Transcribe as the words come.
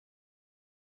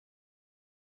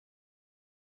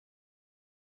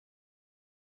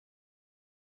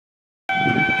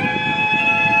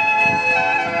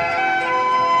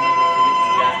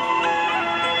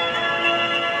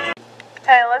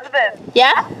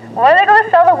Yeah? When are they going to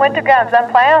sell the winter grounds? I'm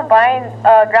planning on buying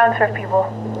grounds for people.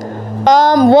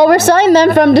 Well, we're selling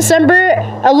them from December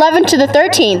 11th to the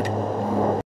 13th.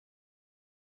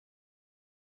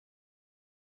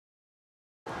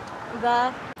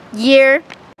 The Year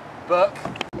book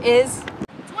is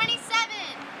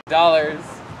 $27.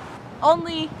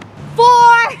 only 4.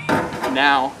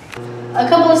 Now. A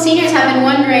couple of seniors have been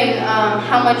wondering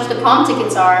how much the prom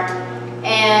tickets are,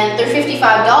 and they're $55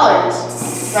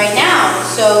 right now,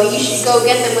 so you should go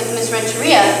get them with Miss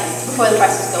Renteria before the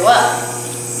prices go up.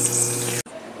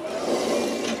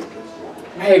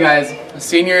 Hey guys,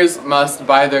 seniors must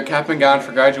buy their cap and gown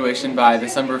for graduation by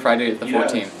Friday the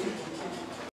 14th.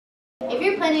 If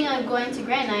you're planning on going to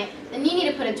Grand Night, then you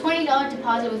need to put a $20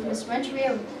 deposit with Miss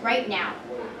Renteria right now.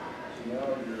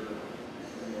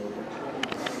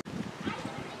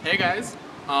 Hey guys,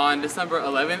 on December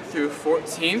 11th through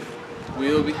 14th, we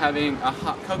will be having a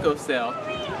hot cocoa sale,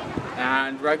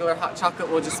 and regular hot chocolate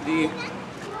will just be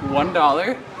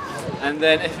 $1, and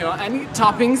then if you want any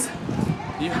toppings,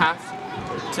 you have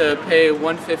to pay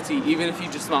 $1.50 even if you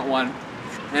just want one,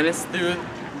 and it's through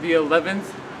the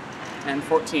 11th and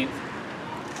 14th.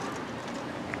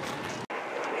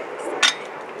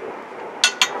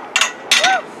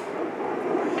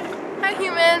 Hi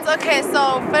humans. Okay,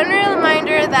 so friendly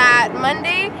reminder that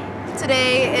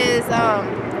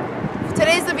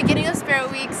today's the beginning of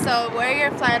Spirit Week, so wear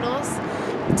your flannels.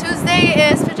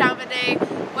 Tuesday is pajama day.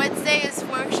 Wednesday is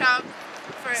workshop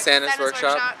for Santa's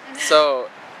workshop. So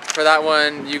for that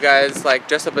one, you guys like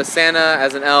dress up as Santa,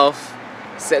 as an elf,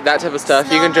 that type of stuff.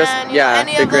 Snowman, you can just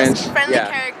any the of those Grinch. friendly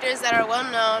characters that are well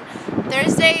known.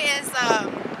 Thursday is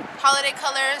holiday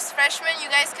colors. Freshmen, you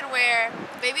guys could wear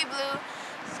baby blue,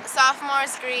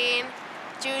 sophomores green,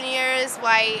 juniors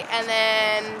white, and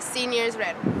then seniors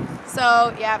red.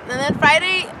 So yeah, and then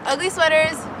Friday, ugly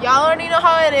sweaters. Y'all already know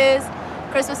how it is.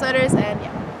 Christmas sweaters, and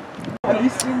yeah.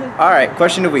 Alright,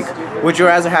 question of the week. Would you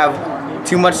rather have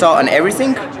too much salt on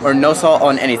everything or no salt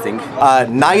on anything?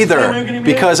 Neither,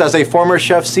 because as a former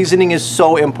chef, seasoning is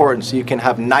so important. So you can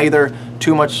have neither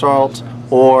too much salt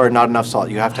or not enough salt.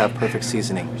 You have to have perfect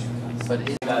seasoning.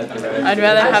 I'd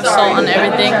rather have salt on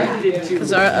everything,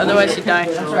 because otherwise you die.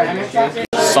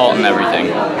 Salt and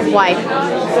everything. Why?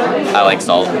 I like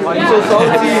salt.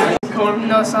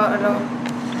 No salt at all.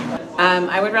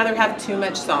 I would rather have too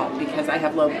much salt because I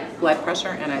have low blood pressure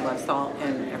and I love salt,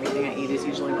 and everything I eat is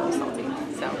usually really salty.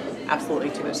 So absolutely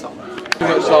too much salt. Too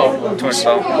much salt. Too much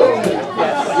salt.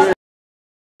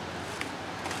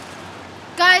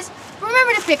 Guys,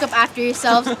 remember to pick up after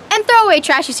yourselves and throw away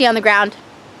trash you see on the ground.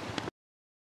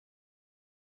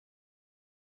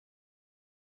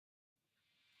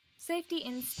 Safety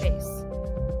in space.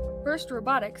 First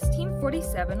Robotics, Team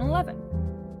 4711.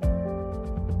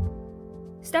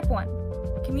 Step 1.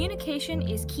 Communication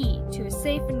is key to a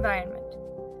safe environment.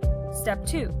 Step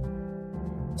 2.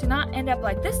 To not end up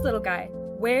like this little guy,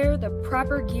 wear the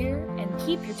proper gear and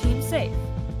keep your team safe.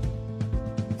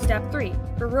 Step 3.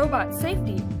 For robot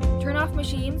safety, turn off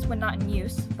machines when not in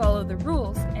use, follow the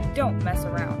rules, and don't mess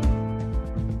around.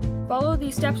 Follow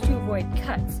these steps to avoid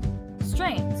cuts,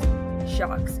 strains,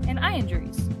 shocks, and eye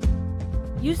injuries.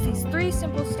 Use these 3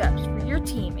 simple steps for your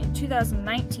team in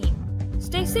 2019.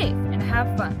 Stay safe and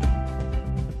have fun.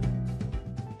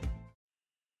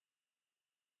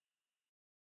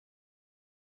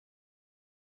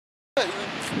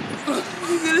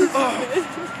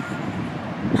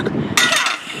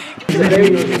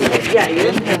 Yeah,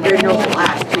 you're no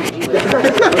last.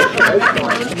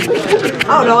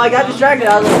 Oh no, I got distracted.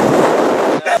 I was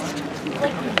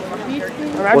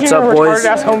like... What's up, boys?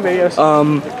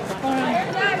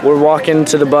 We're walking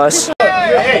to the bus.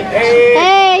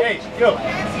 Hey!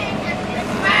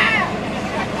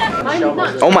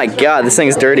 Oh my god, this thing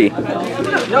is dirty. No,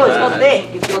 it's not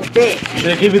thick. It's not thick.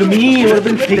 Should have given it to me. It would have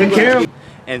been taken care of.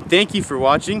 And thank you for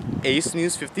watching Ace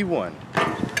News 51.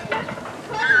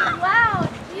 Wow!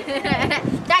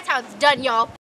 That's how it's done, y'all.